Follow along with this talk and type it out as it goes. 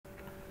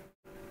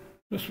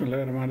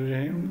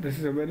Bismillahirrahmanirrahim. This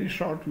is a very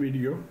short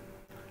video,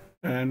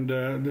 and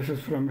this is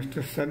from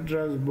Mr.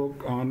 Sedra's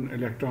book on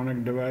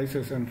electronic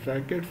devices and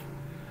circuits.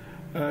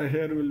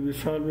 Here we'll be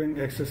solving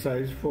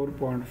exercise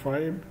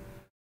 4.5,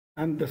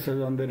 and this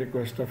is on the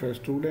request of a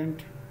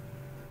student.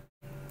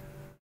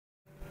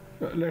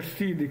 So let's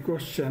see the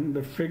question.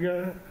 The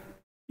figure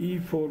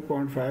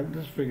E4.5,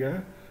 this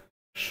figure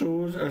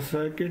shows a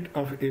circuit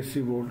of AC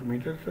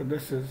voltmeter. So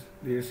this is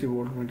the AC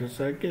voltmeter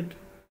circuit.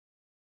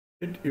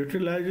 It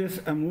utilizes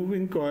a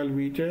moving coil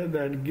meter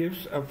that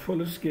gives a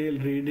full-scale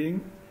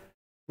reading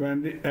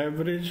when the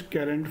average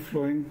current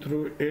flowing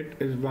through it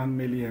is 1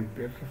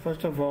 milliampere. So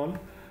first of all,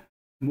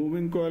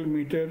 moving coil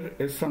meter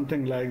is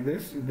something like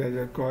this. There's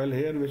a coil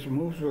here which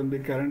moves when the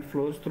current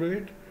flows through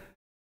it,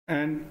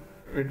 and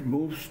it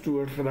moves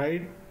towards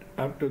right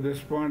up to this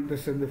point.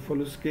 This is the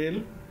full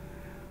scale.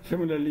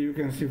 Similarly, you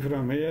can see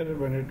from here,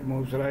 when it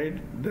moves right,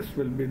 this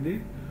will be the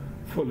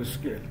full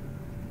scale.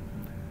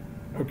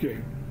 Okay.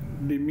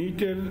 The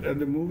meter,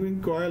 the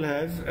moving coil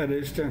has a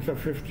resistance of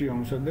 50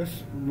 ohms. So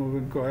this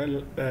moving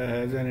coil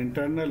has an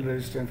internal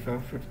resistance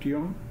of 50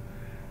 ohm,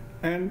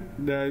 and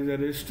there is a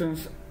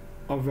resistance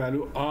of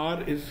value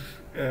R is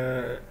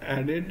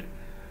added.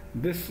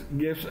 This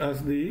gives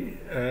us the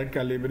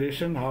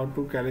calibration, how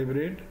to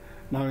calibrate.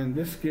 Now in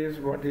this case,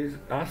 what he's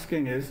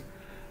asking is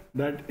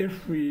that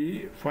if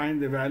we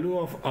find the value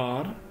of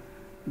R,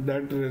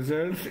 that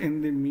results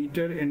in the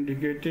meter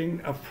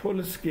indicating a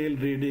full scale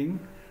reading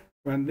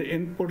when the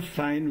input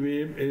sine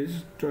wave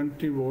is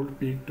 20 volt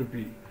peak to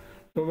peak.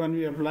 So when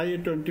we apply a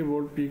 20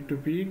 volt peak to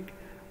peak,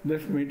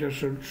 this meter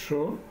should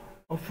show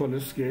a full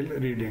scale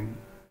reading.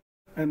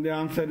 And the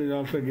answer is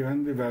also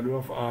given. The value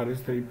of R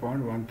is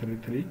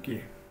 3.133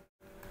 K.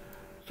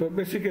 So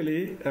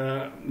basically,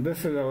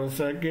 this is our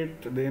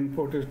circuit. The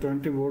input is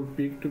 20 volt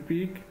peak to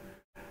peak,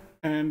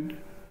 and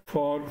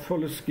for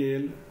full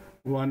scale,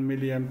 1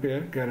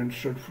 milliampere current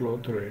should flow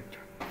through it.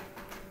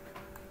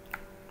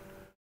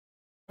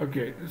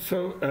 Okay,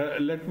 so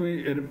let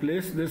me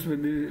replace this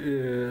with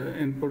the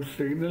input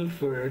signal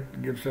so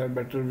it gives a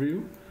better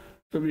view.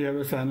 So we have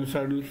a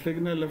sinusoidal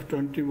signal of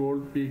 20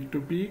 volt peak to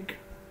peak.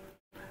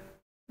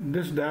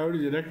 This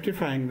diode is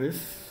rectifying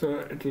this, so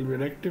it will be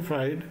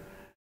rectified,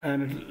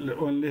 and it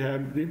will only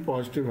have the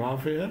positive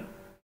half here.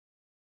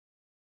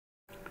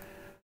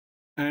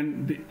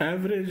 And the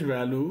average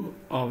value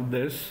of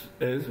this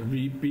is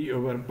Vp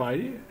over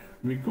pi.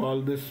 We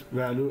call this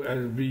value as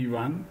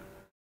V1.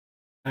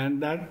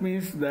 And that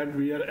means that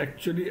we are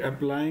actually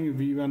applying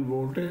V1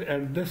 voltage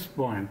at this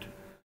point.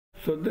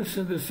 So this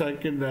is the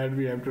circuit that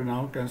we have to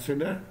now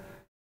consider.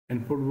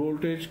 Input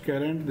voltage,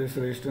 current, this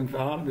resistance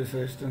R, this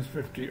resistance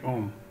 50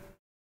 ohm.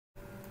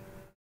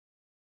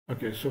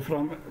 Okay, so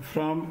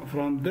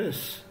from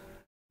this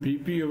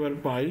Vp over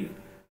pi,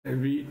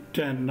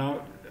 V10.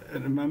 Now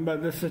remember,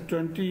 this is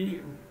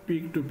 20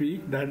 peak to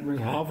peak. That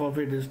means half of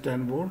it is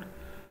 10 volt.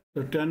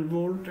 So 10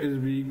 volt is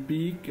V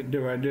peak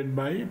divided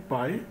by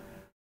pi.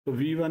 So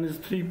V1 is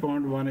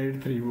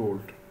 3.183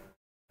 volt.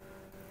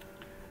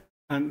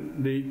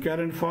 And the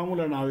current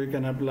formula now we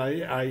can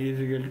apply. I is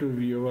equal to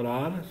V over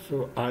R.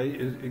 So I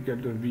is equal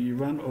to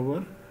V1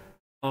 over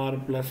R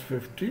plus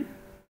 50.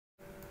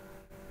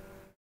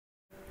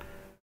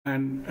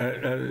 And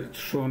as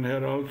shown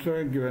here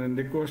also, given in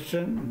the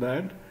question,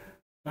 that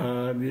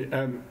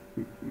the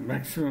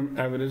maximum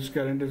average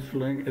current is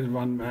flowing is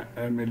 1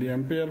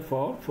 milliampere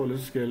for full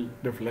scale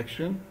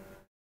deflection.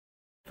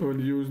 So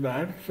we'll use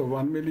that. So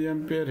 1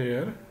 milliampere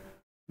here,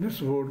 this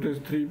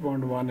voltage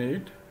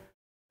 3.18,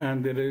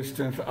 and the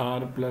resistance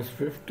R plus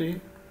 50.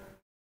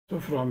 So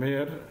from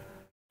here,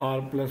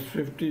 R plus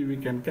 50 we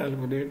can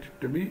calculate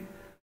to be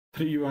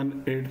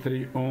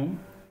 3183 ohm.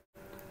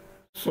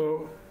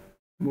 So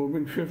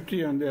moving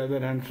 50 on the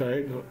other hand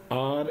side,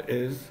 R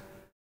is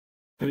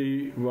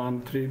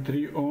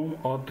 3133 ohm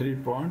or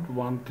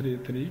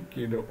 3.133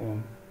 kilo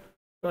ohm.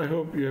 So I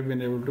hope you have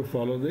been able to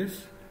follow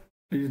this.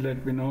 Please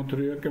let me know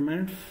through your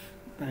comments.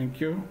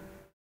 Thank you.